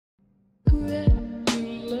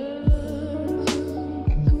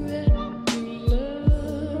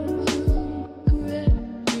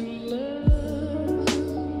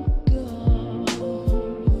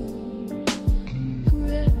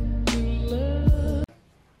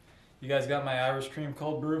You guys got my Irish cream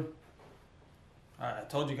cold brew? Alright, I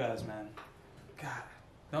told you guys, man. God,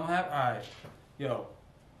 don't have. Alright, yo,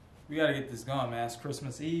 we gotta get this going, man. It's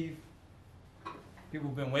Christmas Eve. People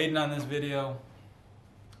have been waiting on this video.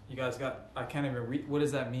 You guys got. I can't even read. What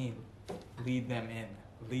does that mean? Lead them in.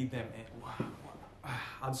 Lead them in. Wow.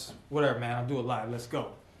 I'll just. Whatever, man. I'll do it live. Let's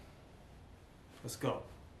go. Let's go.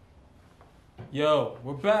 Yo,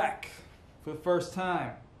 we're back for the first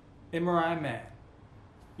time. MRI Man.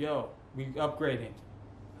 Yo, we upgrading.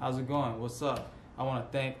 How's it going? What's up? I want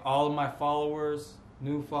to thank all of my followers,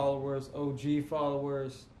 new followers, OG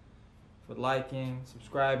followers, for liking,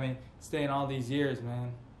 subscribing, staying all these years,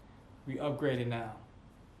 man. We upgraded now.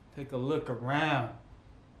 Take a look around.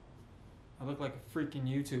 I look like a freaking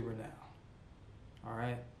YouTuber now.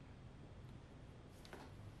 Alright?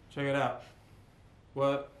 Check it out.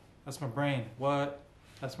 What? That's my brain. What?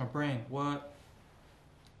 That's my brain. What?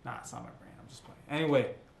 Nah, it's not my brain. I'm just playing.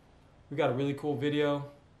 Anyway, we got a really cool video.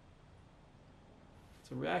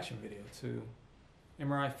 It's a reaction video to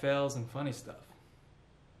MRI Fails and funny stuff.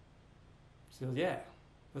 So yeah,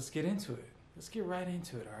 let's get into it. Let's get right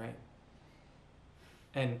into it, alright?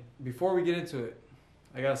 And before we get into it,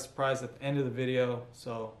 I got a surprise at the end of the video,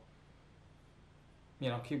 so, you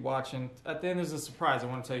know, keep watching. At the end there's a surprise. I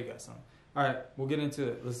want to tell you guys something. Alright, we'll get into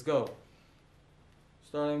it. Let's go.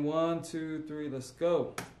 Starting 1, 2, 3, let's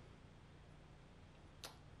go.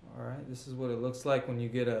 Alright, this is what it looks like when you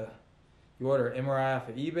get you order an MRI off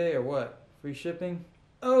of eBay or what? Free shipping?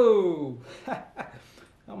 Oh! I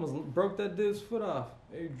almost broke that dude's foot off.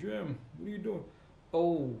 Hey Jim, what are you doing?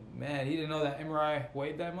 Oh man, he didn't know that MRI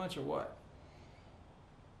weighed that much or what?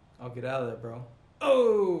 I'll get out of there, bro.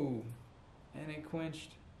 Oh! And it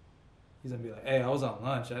quenched. He's gonna be like, hey, I was on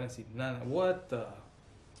lunch. I didn't see none. What the?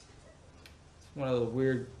 It's one of those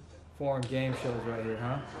weird foreign game shows right here,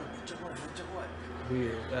 huh?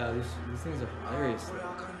 Weird. Yeah, these things are hilarious.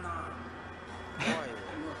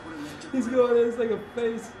 He's going in, it's like a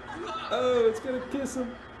face. Oh, it's gonna kiss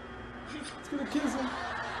him. It's gonna kiss him.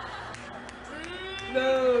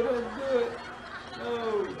 No, don't do it.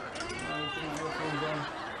 No.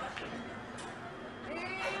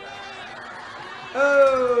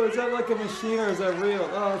 Oh, is that like a machine or is that real?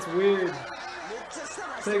 Oh, it's weird.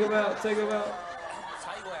 Take him out, take him out.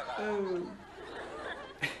 Oh.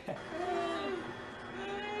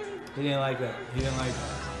 He didn't like that. He didn't like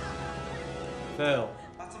that. Fail.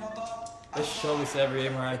 Let's show this to every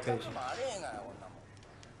MRI patient.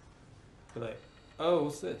 Be like, oh,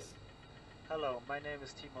 what's this? Hello, my name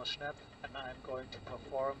is Timo Schnepp, and I'm going to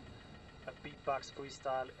perform a beatbox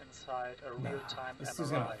freestyle inside a real-time MRI. This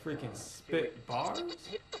is gonna freaking spit bars?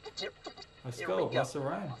 Let's go, what's the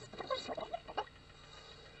rhyme?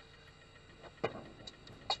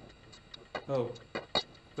 Oh,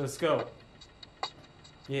 let's go.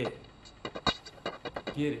 Yeah.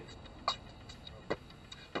 Get it.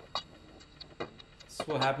 This is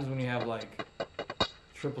what happens when you have like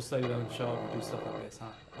triple study doesn't show up and do stuff like this,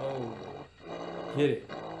 huh? Oh, get it.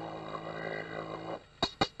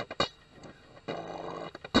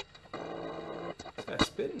 This guy's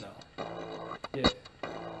spitting though. Yeah.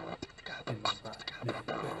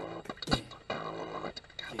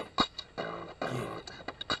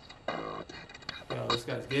 Yo, this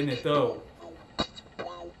guy's getting it though.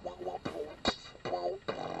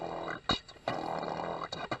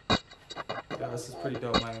 Yo, this is pretty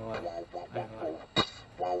dope, I ain't gonna lie. I ain't gonna lie.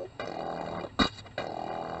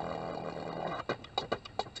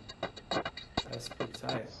 That's pretty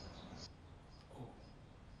tight.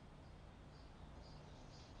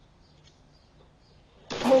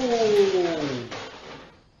 Oh!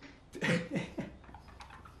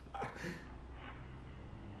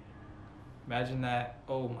 Imagine that.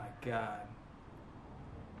 Oh my god.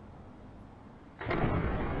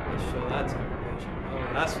 Let's show that to the patient. Oh,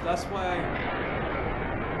 that's why you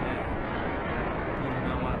do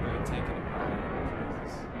not want to bring a tank in the car.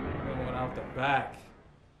 Jesus. We're going out the back.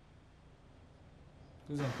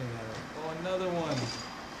 Who's gonna think that up? Oh, another one.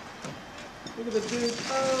 Look at the dude.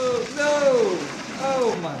 Oh, no!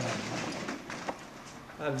 Oh, my.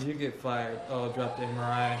 How did you get fired? Oh, dropped the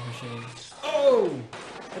MRI machine. Oh!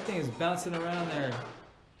 That thing is bouncing around there.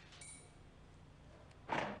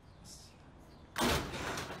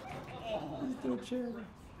 Let's do a chair.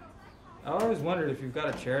 I always wondered if you've got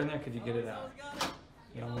a chair in there, could you get it out?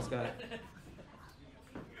 You almost got it.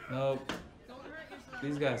 Nope.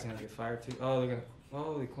 These guys are gonna get fired too. Oh, they're gonna.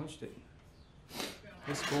 Oh, they quenched it.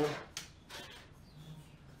 That's cool.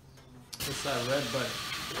 What's that red button?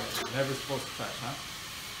 Never supposed to touch, huh?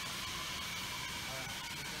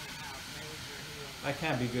 That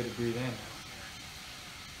can't be good to breathe in.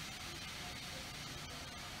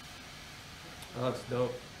 That looks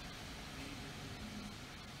dope.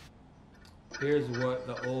 Here's what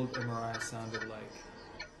the old MRI sounded like.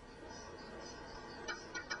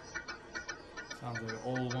 Sounds like an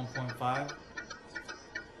old 1.5.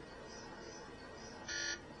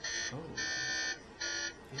 Oh.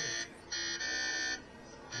 Yeah.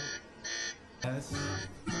 Oh. This,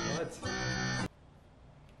 what?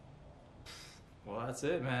 Well, that's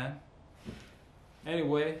it, man.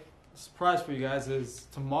 Anyway, surprise for you guys is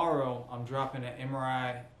tomorrow I'm dropping an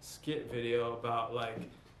MRI skit video about like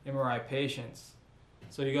MRI patients.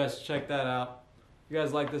 So you guys check that out. If you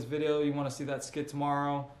guys like this video, you want to see that skit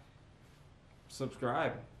tomorrow,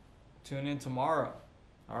 subscribe. Tune in tomorrow.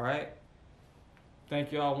 All right?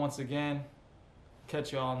 Thank you all once again.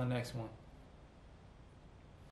 Catch you all on the next one.